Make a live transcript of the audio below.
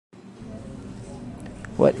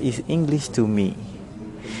What is English to me?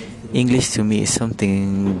 English to me is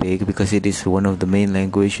something big because it is one of the main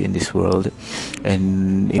language in this world.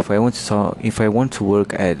 And if I want to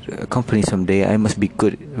work at a company someday, I must be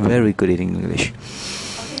good, very good at English.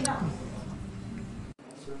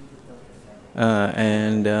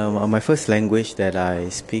 And my first language that I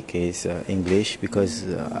speak is English because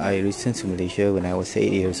I returned to Malaysia when I was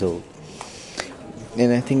 8 years old.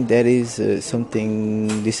 And I think that is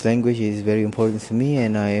something, this language is very important to me,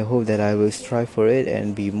 and I hope that I will strive for it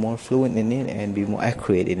and be more fluent in it and be more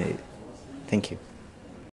accurate in it. Thank you.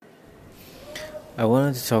 I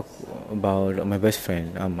wanted to talk about my best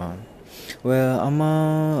friend, Amma. Well,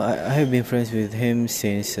 Amma, I have been friends with him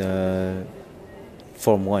since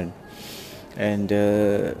Form 1. And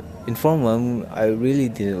in Form 1, I really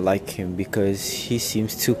didn't like him because he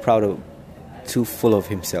seems too full of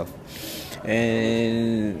himself.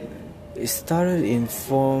 And it started in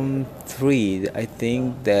Form 3. I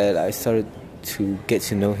think that I started to get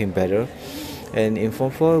to know him better. And in Form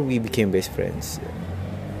 4, we became best friends.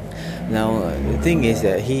 Now, the thing is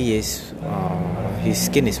that his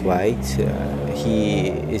skin is white, he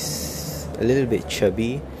is a little bit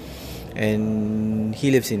chubby, and he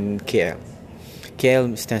lives in KL.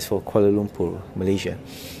 KL stands for Kuala Lumpur, Malaysia.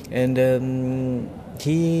 And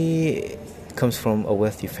he comes from a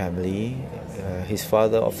wealthy family. His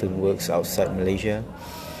father often works outside Malaysia.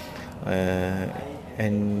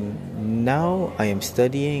 And now I am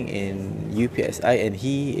studying in UPSI, and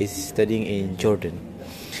he is studying in Jordan.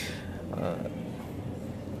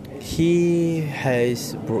 He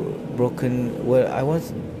has broken. Well, I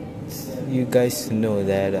want you guys to know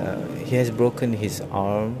that he has broken his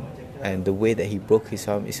arm, and the way that he broke his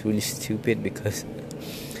arm is really stupid because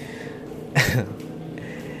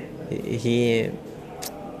he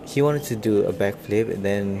wanted to do a backflip, and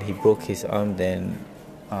then he broke his arm. Then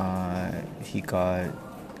he got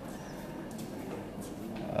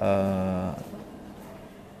a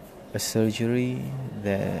surgery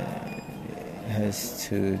that has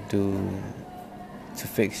to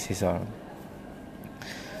fix his arm.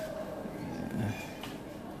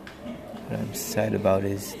 What I'm sad about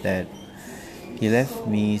is that he left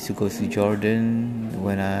me to go to Jordan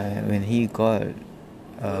when he got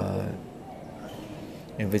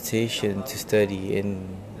invitation to study in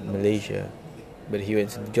Malaysia, but he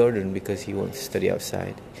went to Jordan because he wants to study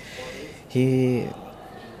outside. He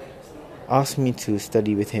asked me to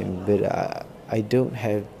study with him, but I don't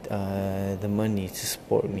have the money to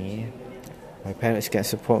support me. My parents can't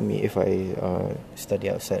support me if I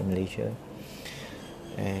study outside Malaysia,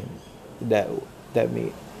 and that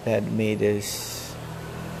made us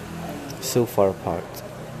so far apart,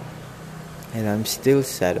 and I'm still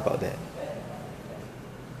sad about that.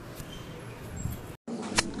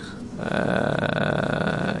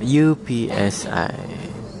 UPSI.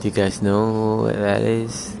 Do you guys know what that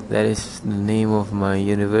is? That is the name of my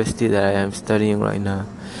university that I am studying right now.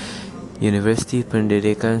 University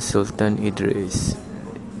Pendidikan Sultan Idris.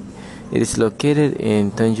 It is located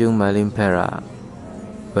in Tanjung Malim, Perak,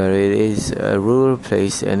 where it is a rural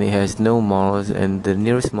place and it has no malls, and the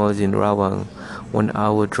nearest mall is in Rawang, 1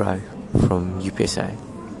 hour drive from UPSI.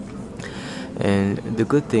 And the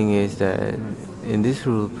good thing is that in this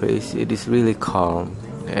rural place it is really calm,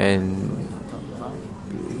 and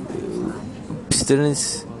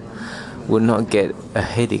students would not get a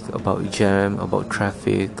headache about jam, about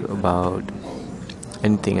traffic, about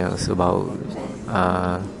anything else, about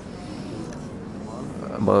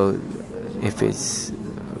if it's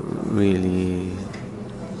really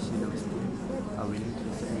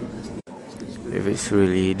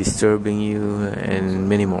disturbing you, and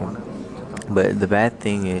many more. But the bad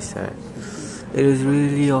thing is that it is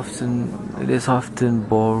often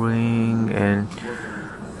boring and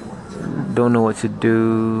don't know what to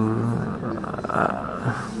do.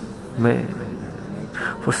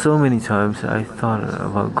 For so many times I thought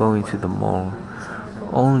about going to the mall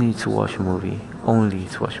only to watch a movie,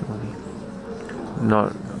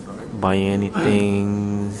 not buying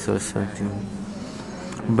anything or something.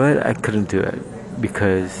 But I couldn't do it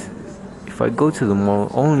because if I go to the mall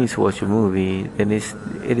only to watch a movie, then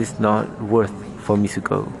it is not worth for me to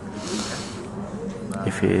go.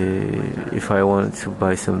 If I wanted to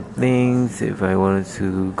buy some things, if I wanted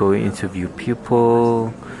to go interview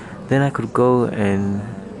people, then I could go and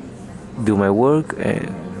do my work and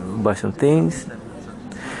buy some things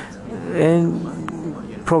and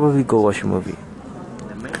probably go watch a movie.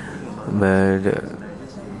 But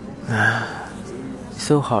it's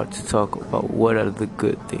so hard to talk about what are the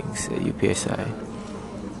good things at UPSI.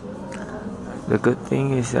 The good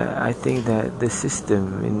thing is that I think that the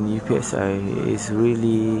system in UPSI is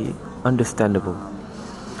really understandable.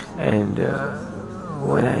 And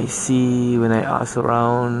when I ask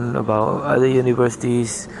around about other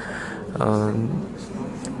universities, um,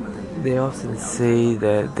 they often say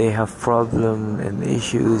that they have problems and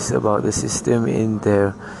issues about the system in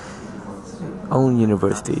their own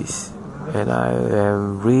universities. And I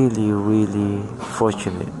am really, really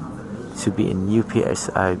fortunate to be in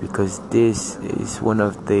UPSI because this is one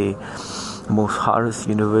of the most hardest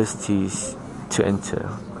universities to enter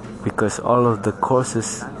because all of the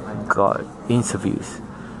courses got interviews.